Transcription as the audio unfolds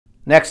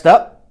Next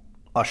up,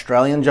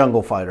 Australian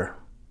Jungle Fighter.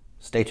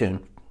 Stay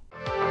tuned.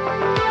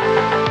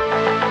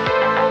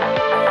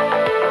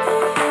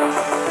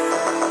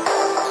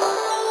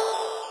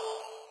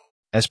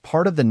 As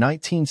part of the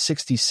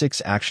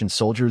 1966 Action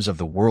Soldiers of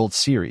the World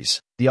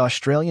Series, the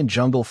Australian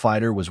Jungle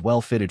Fighter was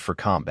well fitted for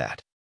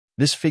combat.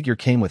 This figure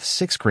came with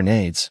 6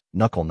 grenades,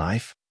 knuckle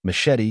knife,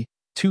 machete,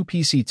 2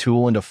 PC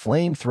tool, and a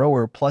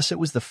flamethrower, plus it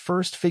was the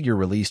first figure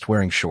released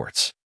wearing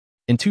shorts.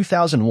 In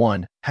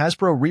 2001,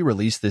 Hasbro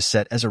re-released this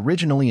set as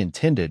originally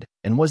intended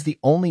and was the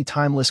only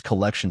timeless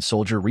collection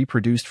soldier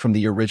reproduced from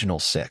the original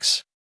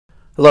 6.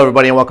 Hello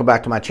everybody and welcome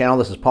back to my channel.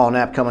 This is Paul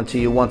Knapp coming to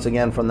you once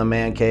again from the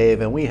Man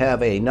Cave, and we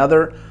have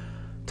another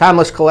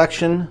timeless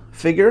collection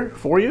figure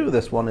for you.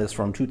 This one is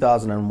from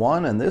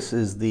 2001 and this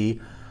is the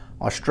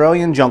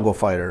Australian Jungle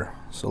Fighter.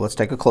 So let's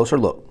take a closer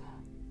look.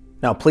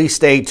 Now please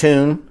stay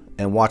tuned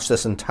and watch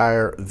this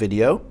entire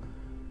video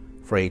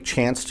for a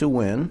chance to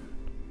win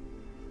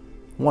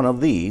one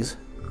of these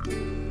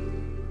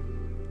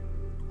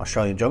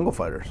Australian Jungle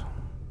Fighters.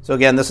 So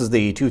again, this is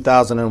the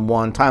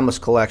 2001 Timeless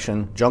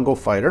Collection Jungle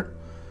Fighter,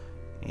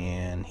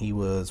 and he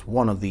was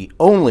one of the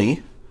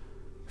only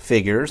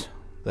figures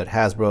that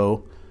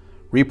Hasbro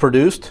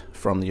reproduced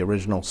from the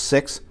original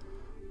 6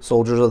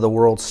 Soldiers of the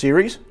World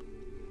series.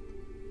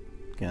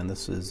 Again,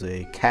 this is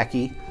a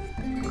khaki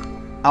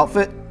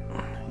outfit.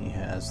 He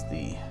has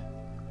the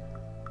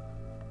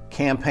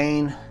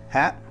campaign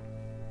hat,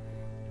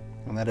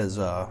 and that is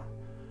a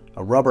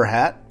rubber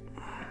hat.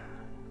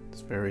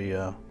 It's very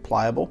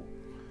pliable.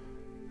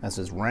 Has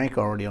his rank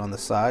already on the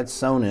side,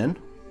 sewn in.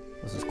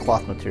 This is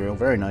cloth material,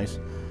 very nice.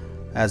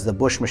 Has the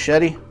bush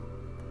machete,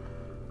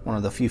 one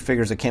of the few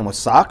figures that came with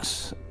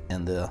socks,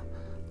 and the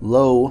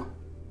low,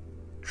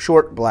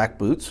 short black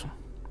boots.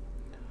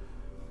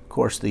 Of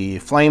course, the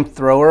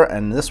flamethrower,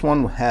 and this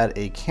one had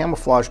a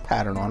camouflage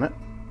pattern on it.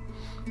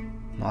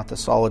 Not the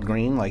solid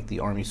green like the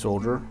Army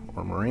Soldier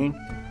or Marine.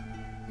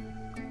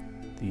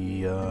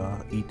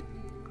 The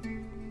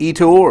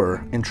E-tool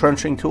or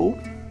entrenching tool,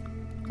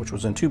 which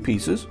was in 2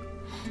 pieces.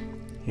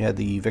 He had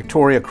the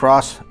Victoria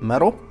Cross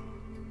medal,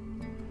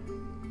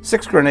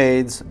 6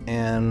 grenades,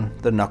 and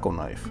the knuckle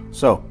knife.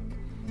 So,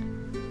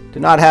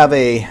 did not have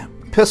a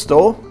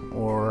pistol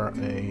or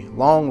a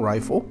long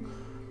rifle.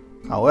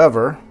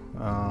 However,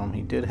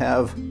 he did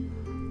have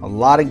a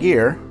lot of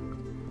gear.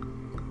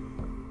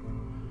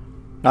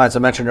 Now, as I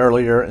mentioned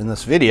earlier in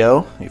this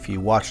video, if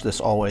you watch this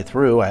all the way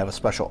through, I have a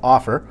special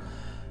offer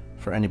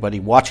for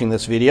anybody watching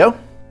this video.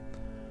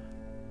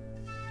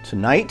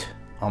 Tonight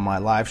on my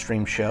live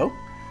stream show,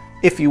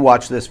 if you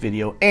watch this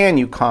video and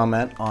you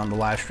comment on the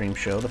live stream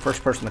show, the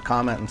first person to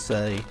comment and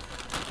say,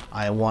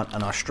 I want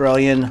an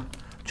Australian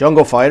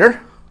Jungle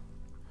Fighter,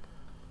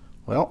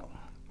 well,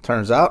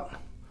 turns out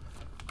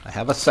I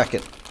have a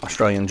second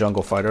Australian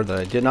Jungle Fighter that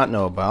I did not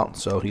know about.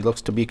 So he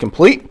looks to be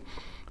complete.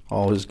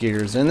 All his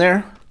gear is in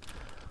there.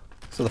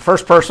 So the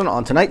first person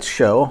on tonight's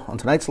show, on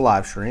tonight's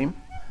live stream,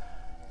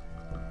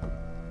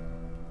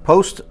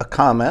 post a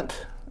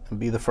comment and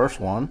be the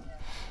first one.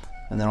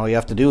 And then all you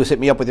have to do is hit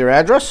me up with your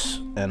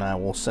address, and I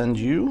will send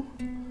you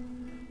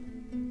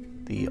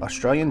the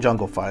Australian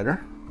Jungle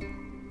Fighter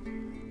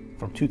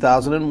from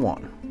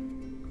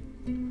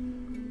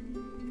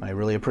 2001. I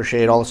really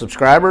appreciate all the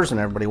subscribers and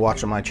everybody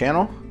watching my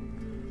channel.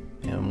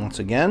 And once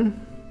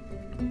again,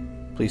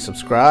 please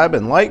subscribe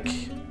and like.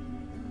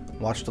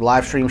 Watch the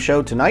live stream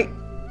show tonight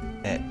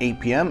at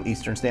 8 p.m.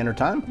 Eastern Standard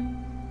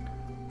Time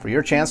for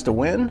your chance to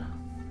win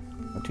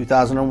the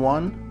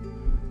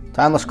 2001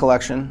 Timeless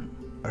Collection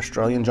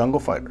Australian Jungle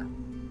Fighter.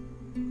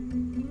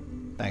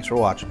 Thanks for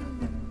watching.